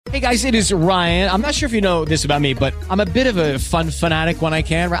Hey guys, it is Ryan. I'm not sure if you know this about me, but I'm a bit of a fun fanatic when I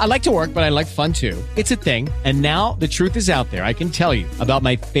can. I like to work, but I like fun too. It's a thing. And now the truth is out there. I can tell you about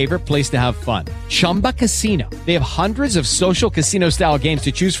my favorite place to have fun. Chumba Casino. They have hundreds of social casino style games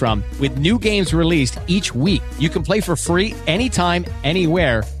to choose from with new games released each week. You can play for free anytime,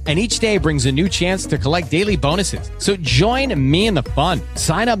 anywhere. And each day brings a new chance to collect daily bonuses. So join me in the fun.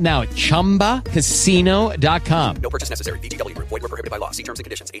 Sign up now at ChumbaCasino.com. No purchase necessary. VGW. Void where prohibited by law. See terms and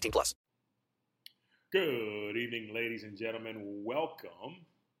conditions. 18 plus. Good evening, ladies and gentlemen. Welcome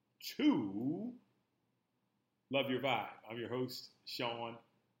to Love Your Vibe. I'm your host, Sean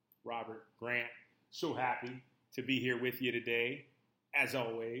Robert Grant. So happy to be here with you today, as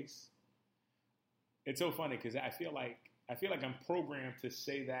always. It's so funny because I feel like I'm programmed to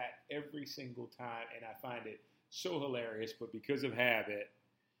say that every single time, and I find it so hilarious, but because of habit,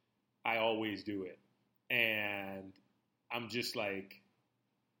 I always do it. And I'm just like,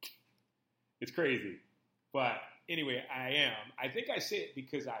 it's crazy. But anyway, I think I say it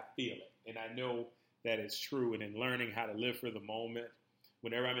because I feel it, and I know that it's true. And in learning how to live for the moment,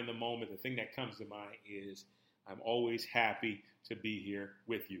 whenever I'm in the moment, the thing that comes to mind is I'm always happy to be here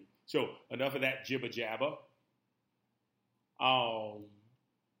with you. So enough of that jibba jabba.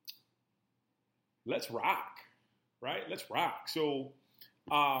 Let's rock, right? Let's rock. So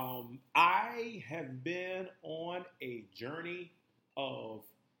I have been on a journey of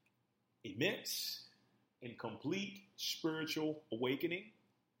immense and complete spiritual awakening.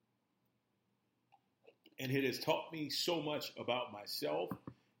 And it has taught me so much about myself.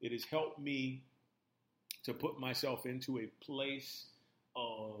 It has helped me to put myself into a place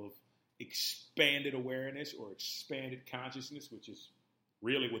of expanded awareness or expanded consciousness, which is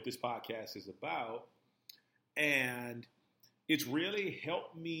really what this podcast is about. And it's really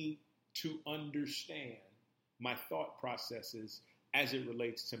helped me to understand my thought processes as it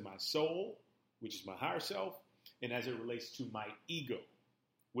relates to my soul, which is my higher self, and as it relates to my ego,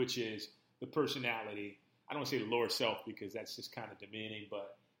 which is the personality. I don't want to say the lower self because that's just kind of demeaning,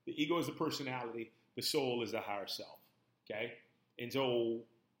 but the ego is the personality, the soul is the higher self, okay? And so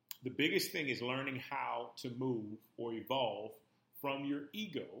the biggest thing is learning how to move or evolve from your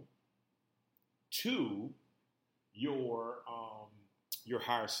ego to your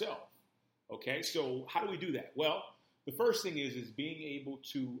higher self. Okay, so how do we do that? Well, the first thing is being able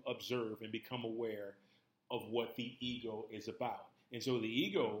to observe and become aware of what the ego is about. And so the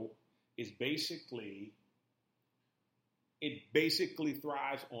ego is basically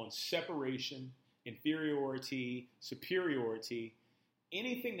thrives on separation, inferiority, superiority,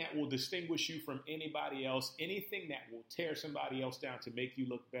 anything that will distinguish you from anybody else, anything that will tear somebody else down to make you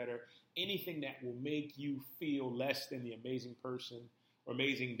look better, anything that will make you feel less than the amazing person or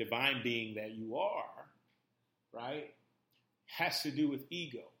amazing divine being that you are, right, has to do with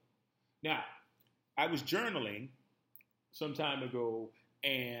ego. Now, I was journaling some time ago,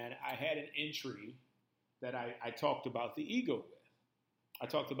 and I had an entry that I talked about the ego with. I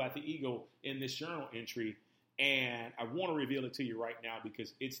talked about the ego in this journal entry, and I want to reveal it to you right now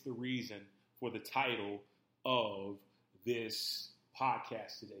because it's the reason for the title of this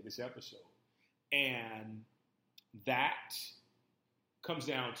podcast today, this episode. And that comes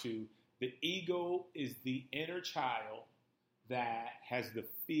down to the ego is the inner child that has the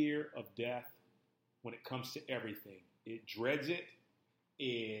fear of death when it comes to everything. It dreads it,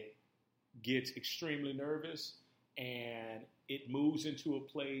 it gets extremely nervous, and it moves into a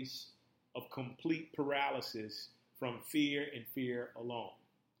place of complete paralysis from fear and fear alone.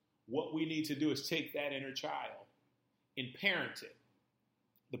 What we need to do is take that inner child and parent it.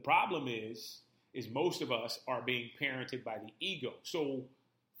 The problem is most of us are being parented by the ego. So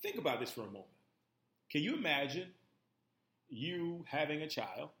think about this for a moment. Can you imagine you having a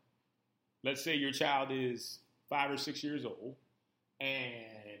child? Let's say your child is 5 or 6 years old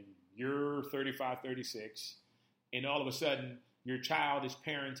and you're 35, 36, and all of a sudden your child is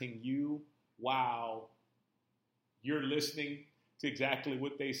parenting you while you're listening to exactly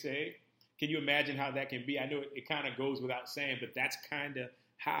what they say. Can you imagine how that can be? I know it kind of goes without saying, but that's kind of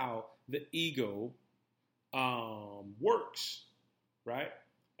how the ego works, right?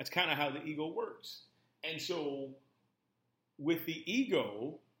 That's kind of how the ego works. And so with the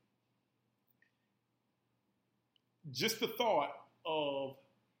ego, just the thought of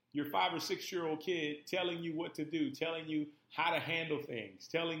your 5 or 6 year old kid telling you what to do, telling you how to handle things,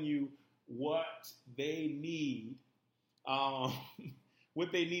 telling you what they need,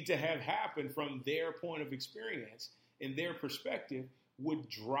 what they need to have happen from their point of experience and their perspective would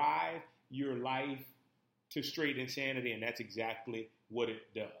drive your life to straight insanity, and that's exactly what it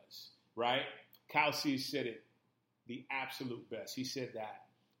does, right? Kyle Cease said it the absolute best. He said that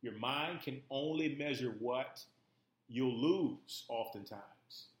Your mind can only measure what you'll lose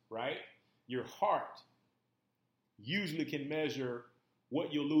oftentimes, right? Your heart usually can measure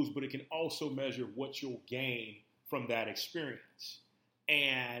what you'll lose, but it can also measure what you'll gain from that experience.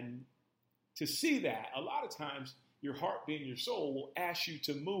 And to see that, a lot of times, your heart being your soul will ask you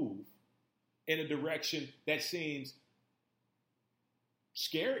to move in a direction that seems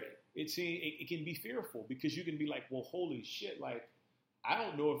scary. It can be fearful because you can be like, well, holy shit, like, I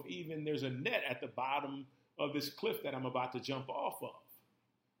don't know if even there's a net at the bottom of this cliff that I'm about to jump off of.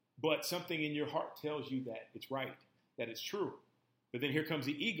 But something in your heart tells you that it's right, that it's true. But then here comes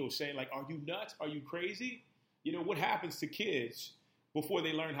the ego saying, like, are you nuts? Are you crazy? You know, what happens to kids before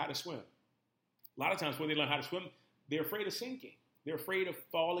they learn how to swim? A lot of times when they learn how to swim, they're afraid of sinking. They're afraid of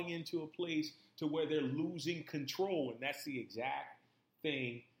falling into a place to where they're losing control. And that's the exact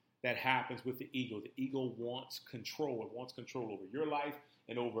thing that happens with the ego. The ego wants control. It wants control over your life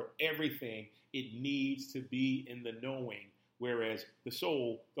and over everything. It needs to be in the knowing, whereas the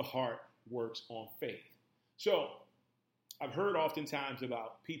soul, the heart, works on faith. So I've heard oftentimes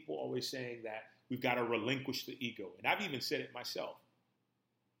about people always saying that we've got to relinquish the ego. And I've even said it myself.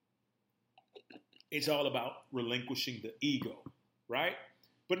 It's all about relinquishing the ego, right?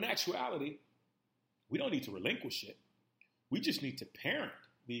 But in actuality, we don't need to relinquish it. We just need to parent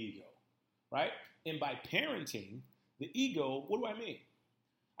the ego, right? And by parenting the ego, what do I mean?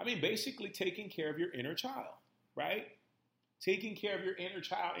 I mean basically taking care of your inner child, right? Taking care of your inner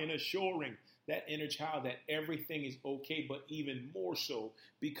child and assuring that inner child that everything is okay, but even more so,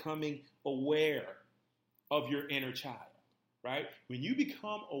 becoming aware of your inner child, right? When you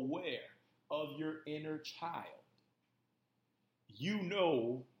become aware of your inner child, you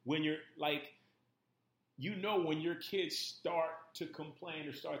know when you're like, you know when your kids start to complain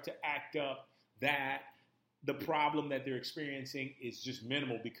or start to act up that the problem that they're experiencing is just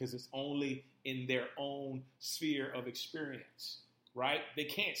minimal because it's only in their own sphere of experience, right? They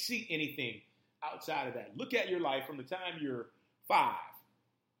can't see anything outside of that. Look at your life from the time you're 5.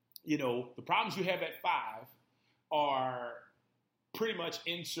 You know, the problems you have at 5 are pretty much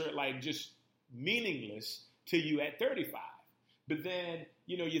just meaningless to you at 35. But then,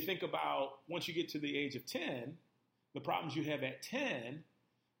 you know, you think about once you get to the age of 10, the problems you have at 10,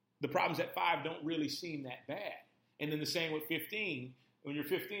 the problems at 5 don't really seem that bad. And then the same with 15. When you're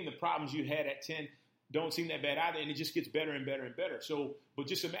 15, the problems you had at 10 don't seem that bad either. And it just gets better and better and better. So, but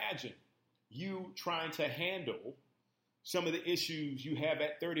just imagine you trying to handle some of the issues you have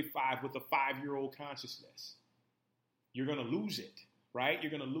at 35 with a 5-year-old consciousness. You're going to lose it, right?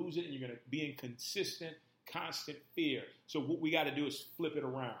 You're going to lose it and you're going to be in constant fear. So what we got to do is flip it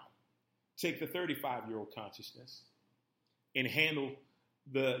around. Take the 35-year-old consciousness and handle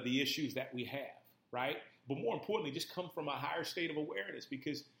the issues that we have, right? But more importantly, just come from a higher state of awareness,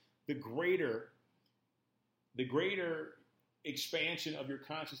 because the greater expansion of your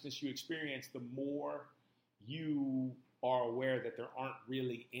consciousness you experience, the more you are aware that there aren't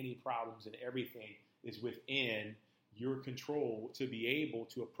really any problems and everything is within your control to be able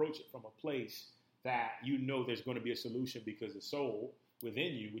to approach it from a place that you know there's going to be a solution, because the soul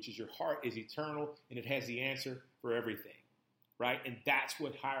within you, which is your heart, is eternal and it has the answer for everything, right? And that's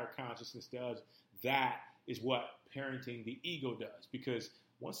what higher consciousness does. That is what parenting the ego does, because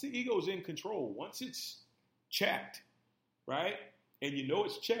once the ego is in control, once it's checked, right? And you know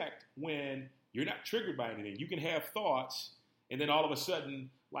it's checked when you're not triggered by anything. You can have thoughts and then all of a sudden,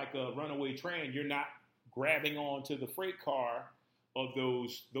 like a runaway train, you're not grabbing onto the freight car of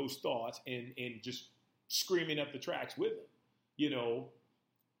those thoughts and just screaming up the tracks with them. You know,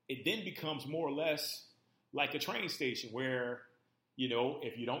 it then becomes more or less like a train station where, you know,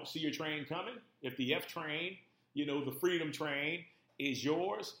 if you don't see your train coming, if the F train, you know, the freedom train is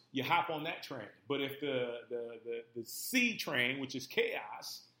yours, you hop on that train. But if the C train, which is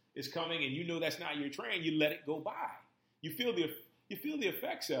chaos, is coming and you know that's not your train, you let it go by. You feel the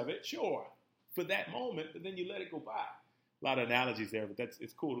effects of it, sure, for that moment, but then you let it go by. A lot of analogies there, but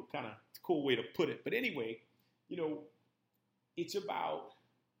it's cool. It's a cool way to put it. But anyway, you know, it's about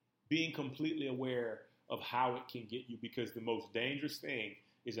being completely aware of how it can get you, because the most dangerous thing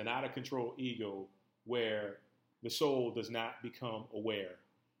is an out of control ego where the soul does not become aware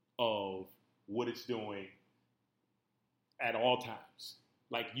of what it's doing at all times.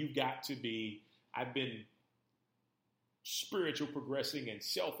 Like, you've got to be, I've been spiritual progressing and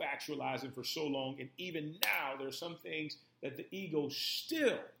self-actualizing for so long, and even now there are some things that the ego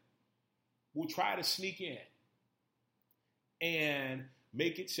still will try to sneak in and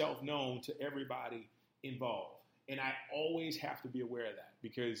make itself known to everybody involved. And I always have to be aware of that,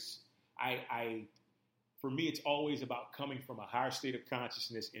 because I for me, it's always about coming from a higher state of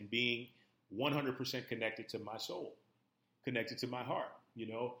consciousness and being 100% connected to my soul, connected to my heart, you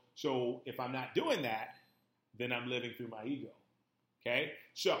know? So if I'm not doing that, then I'm living through my ego, okay?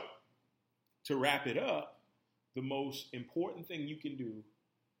 So to wrap it up, the most important thing you can do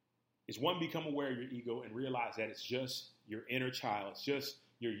is, one, become aware of your ego and realize that it's just your inner child. It's just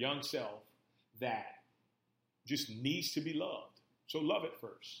your young self that just needs to be loved. So love it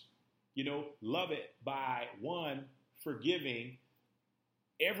first. You know, love it by, one, forgiving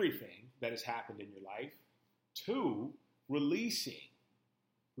everything that has happened in your life. Two, releasing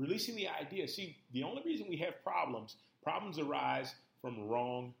the idea. See, the only reason we have problems arise from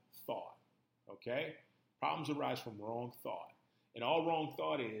wrong thought, okay? Problems arise from wrong thought. And all wrong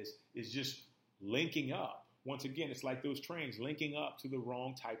thought is just linking up. Once again, it's like those trains linking up to the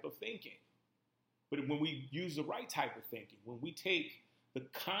wrong type of thinking. But when we use the right type of thinking, when we take the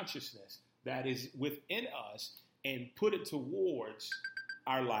consciousness that is within us and put it towards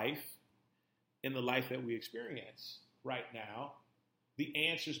our life and the life that we experience right now, the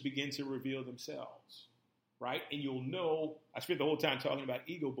answers begin to reveal themselves, right? And you'll know, I spent the whole time talking about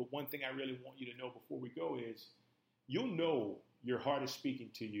ego, but one thing I really want you to know before we go is, you'll know your heart is speaking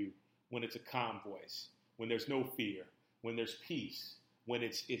to you when it's a calm voice, when there's no fear, when there's peace, when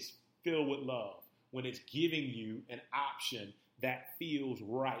it's filled with love, when it's giving you an option that feels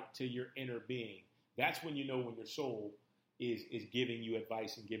right to your inner being. That's when you know when your soul is giving you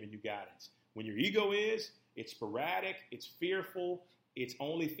advice and giving you guidance. When your ego it's sporadic, it's fearful, it's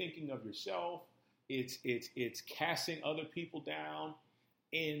only thinking of yourself, it's casting other people down.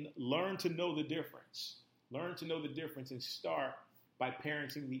 And learn to know the difference. Learn to know the difference and start by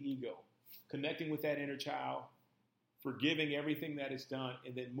parenting the ego, connecting with that inner child, forgiving everything that is done,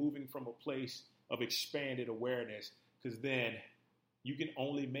 and then moving from a place of expanded awareness, because then you can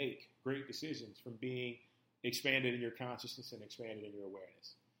only make great decisions from being expanded in your consciousness and expanded in your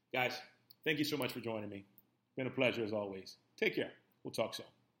awareness. Guys, thank you so much for joining me. It's been a pleasure as always. Take care. We'll talk soon.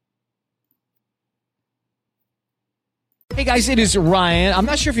 Hey guys, it is Ryan. I'm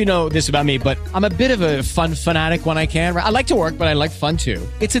not sure if you know this about me, but I'm a bit of a fun fanatic when I can. I like to work, but I like fun too.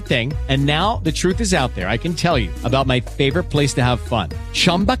 It's a thing. And now the truth is out there. I can tell you about my favorite place to have fun.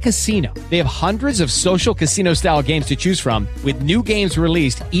 Chumba Casino. They have hundreds of social casino style games to choose from with new games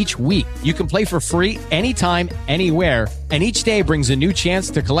released each week. You can play for free anytime, anywhere. And each day brings a new chance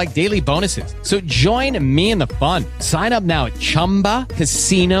to collect daily bonuses. So join me in the fun. Sign up now at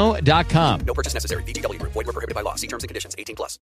ChumbaCasino.com. No purchase necessary. VGW Group. Void where prohibited by law. See terms and conditions. 18+.